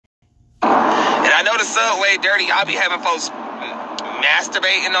I know the subway dirty. Y'all be having folks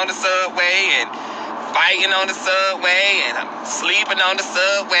masturbating on the subway and fighting on the subway and sleeping on the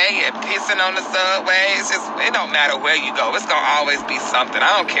subway and pissing on the subway. It's just, it don't matter where you go. It's gonna always be something. I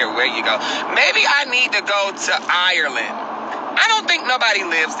don't care where you go. Maybe I need to go to Ireland. I don't think nobody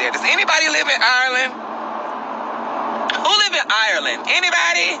lives there. Does anybody live in Ireland? Who live in Ireland?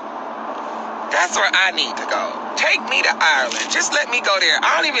 Anybody? That's where I need to go. Take me to Ireland. Just let me go there.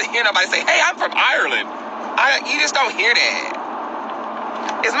 I don't even hear nobody say, hey, I'm from Ireland. You just don't hear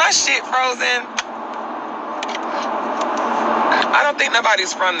that. Is my shit frozen? I don't think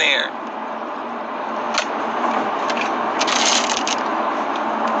nobody's from there.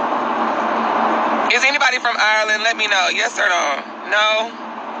 Is anybody from Ireland? Let me know. Yes or no? No?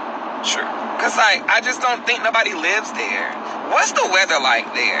 Sure. Because, like, I just don't think nobody lives there. What's the weather like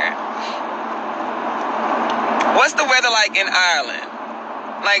there? What's the weather like in Ireland?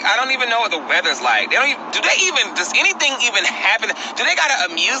 Like, I don't even know what the weather's like. They don't even, does anything even happen? Do they got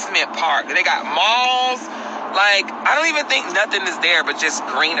an amusement park? Do they got malls? Like, I don't even think nothing is there but just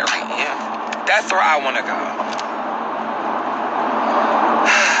greenery. Yeah. That's where I want to go.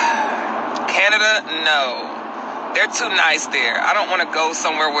 Canada, no. They're too nice there. I don't want to go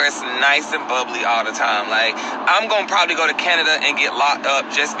somewhere where it's nice and bubbly all the time. Like, I'm going to probably go to Canada and get locked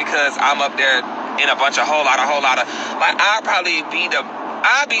up just because I'm up there in a whole lot of, like, I'll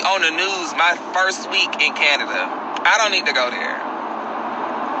be on the news my first week in Canada. I don't need to go there.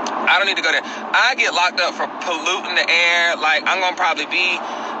 I get locked up for polluting the air. Like, I'm going to probably be,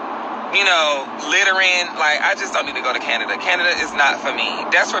 littering. Like, I just don't need to go to Canada. Canada is not for me.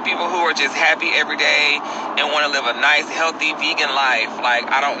 That's for people who are just happy every day and want to live a nice, healthy, vegan life. Like,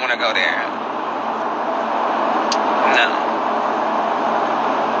 I don't want to go there. No.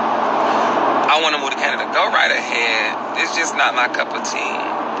 I want to move to Canada. Go right ahead. It's just not my cup of tea.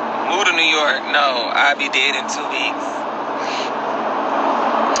 Move to New York. No, I'll be dead in 2 weeks.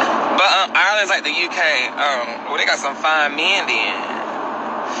 But Ireland's like the UK. Well, they got some fine men then.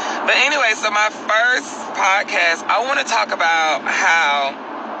 But anyway, so my first podcast, I want to talk about how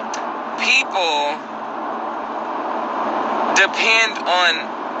people depend on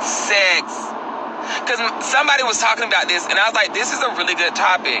sex. Because somebody was talking about this, and I was like, this is a really good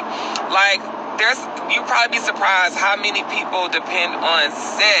topic. Like, you'd probably be surprised how many people depend on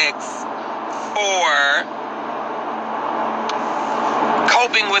sex for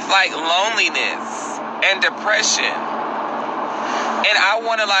coping with, like, loneliness and depression. And I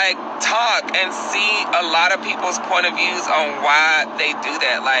want to, like, talk and see a lot of people's point of views on why they do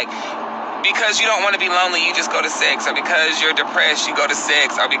that. Like, because you don't want to be lonely, you just go to sex. Or because you're depressed, you go to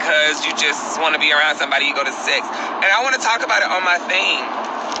sex. Or because you just want to be around somebody, you go to sex. And I want to talk about it on my thing.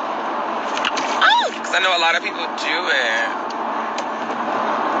 Because I know a lot of people do it.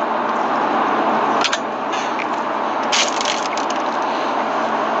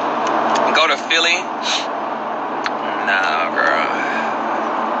 Go to Philly? Nah, girl.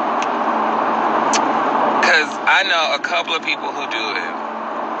 Because I know a couple of people who do it.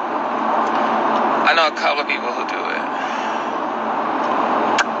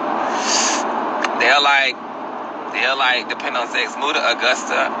 They'll like depend on sex. Move to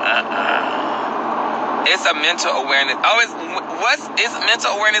Augusta. It's a mental awareness. It's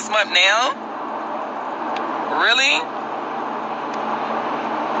mental awareness month now? Really?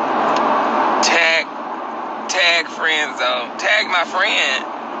 Tag friends though. Tag my friend.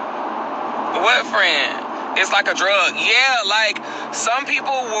 What friend? It's like a drug. Yeah, like some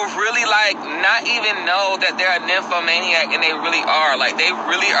people will really like not even know that they're a nymphomaniac, and they really are. Like they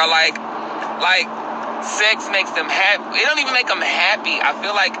really are like sex makes them happy. It don't even make them happy. I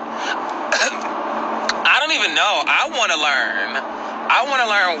feel like I don't even know. I want to learn.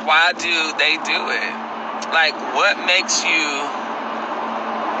 Why do they do it? Like, what makes you,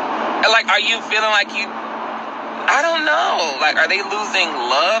 like, are you feeling like you, I don't know. Like, are they losing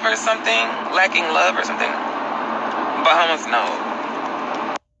love or something? Lacking love or something? Bahamas, no.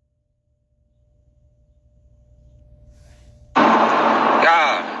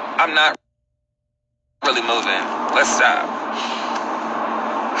 Y'all, I'm not really moving. Let's stop.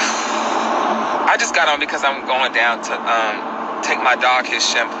 I just got on because I'm going down to take my dog his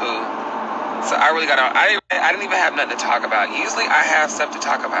shampoo. So I really got on. I didn't even have nothing to talk about. Usually I have stuff to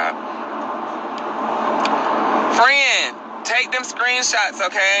talk about. Friend, take them screenshots,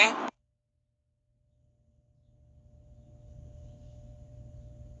 okay?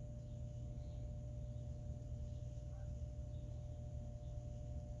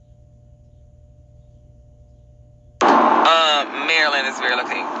 Maryland is very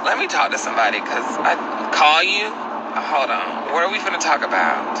lucky. Let me talk to somebody, because I call you. Hold on. What are we finna talk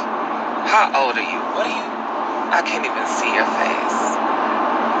about? How old are you? What are you? I can't even see your face.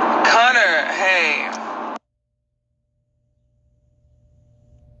 Connor, hey.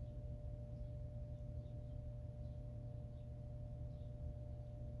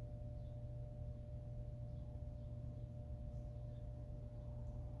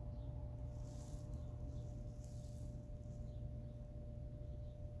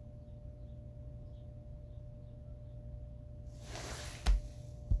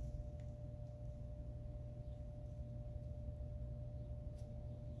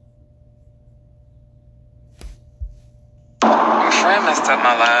 My friend messed up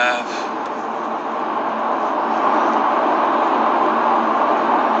my life.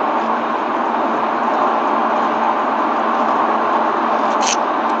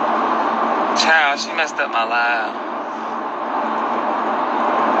 Child, she messed up my life.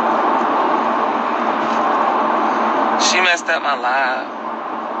 She messed up my life.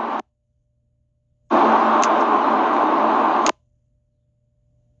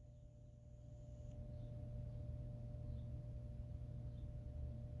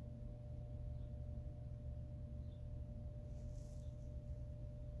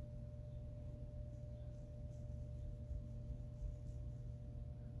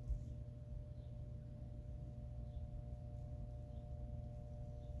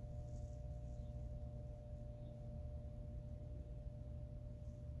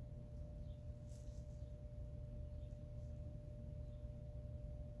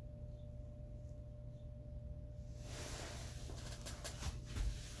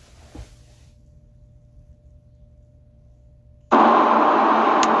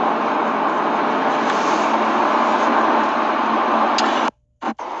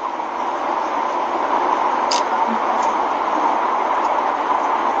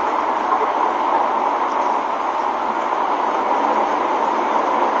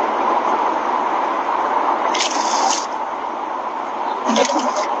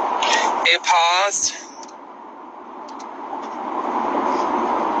 It paused.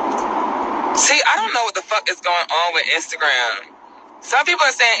 See, I don't know what the fuck is going on with Instagram. Some people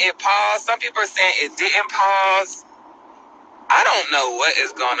are saying it paused. Some people are saying it didn't pause. I don't know what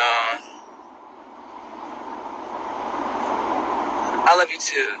is going on. I love you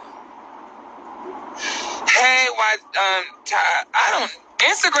too. Hey, why? I don't.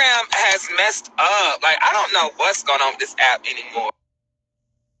 Instagram has messed up. Like, I don't know what's going on with this app anymore.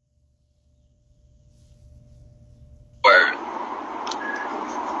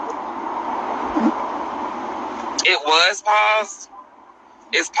 It was paused.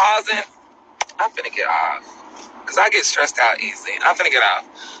 It's pausing. I'm finna get off. Because I get stressed out easily. I'm finna get off.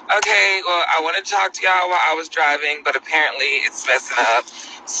 Okay, well, I wanted to talk to y'all while I was driving, but apparently it's messing up.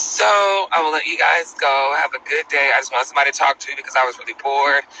 So I will let you guys go. Have a good day. I just want somebody to talk to because I was really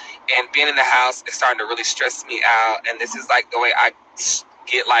bored. And being in the house is starting to really stress me out. And this is like the way I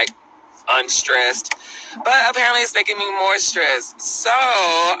get like unstressed. But apparently it's making me more stressed. So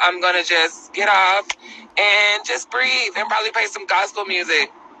I'm going to just get off and just breathe and probably play some gospel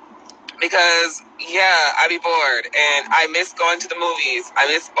music. Because, yeah, I be bored. And I miss going to the movies. I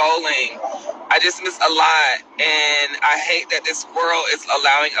miss bowling. I just miss a lot. And I hate that this world is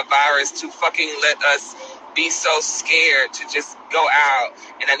allowing a virus to fucking let us be so scared to just go out.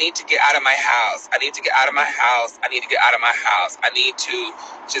 And I need to get out of my house. I need to get out of my house. I need to get out of my house. I need to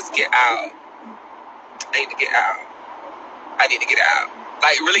just get out. I need to get out. I need to get out.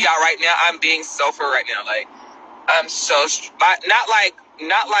 Like, really, y'all, right now, I'm being sulfur right now. Like, I'm so, not like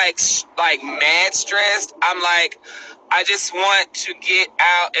mad stressed. I'm like, I just want to get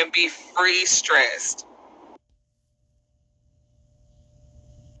out and be free stressed.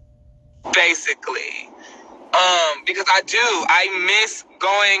 Basically. Because I miss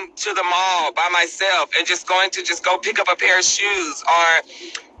going to the mall by myself and just going to just go pick up a pair of shoes or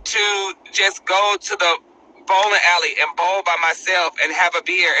to just go to the bowling alley and bowl by myself and have a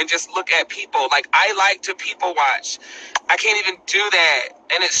beer and just look at people. Like, I like to people watch. I can't even do that.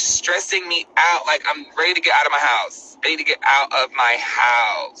 And it's stressing me out. Like, I'm ready to get out of my house. I need to get out of my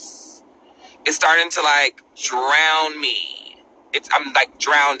house. It's starting to, like, drown me. I'm, like,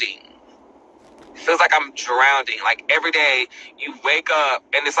 drowning. It feels like I'm drowning. Like, every day you wake up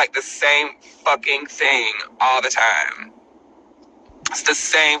and it's, like, the same fucking thing all the time. It's the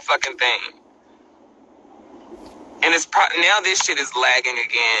same fucking thing. And it's now this shit is lagging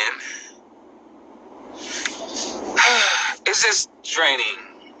again. It's just draining.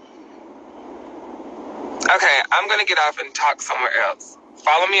 Okay, I'm gonna get off and talk somewhere else.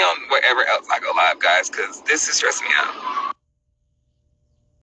 Follow me on wherever else I go live, guys, because this is stressing me out.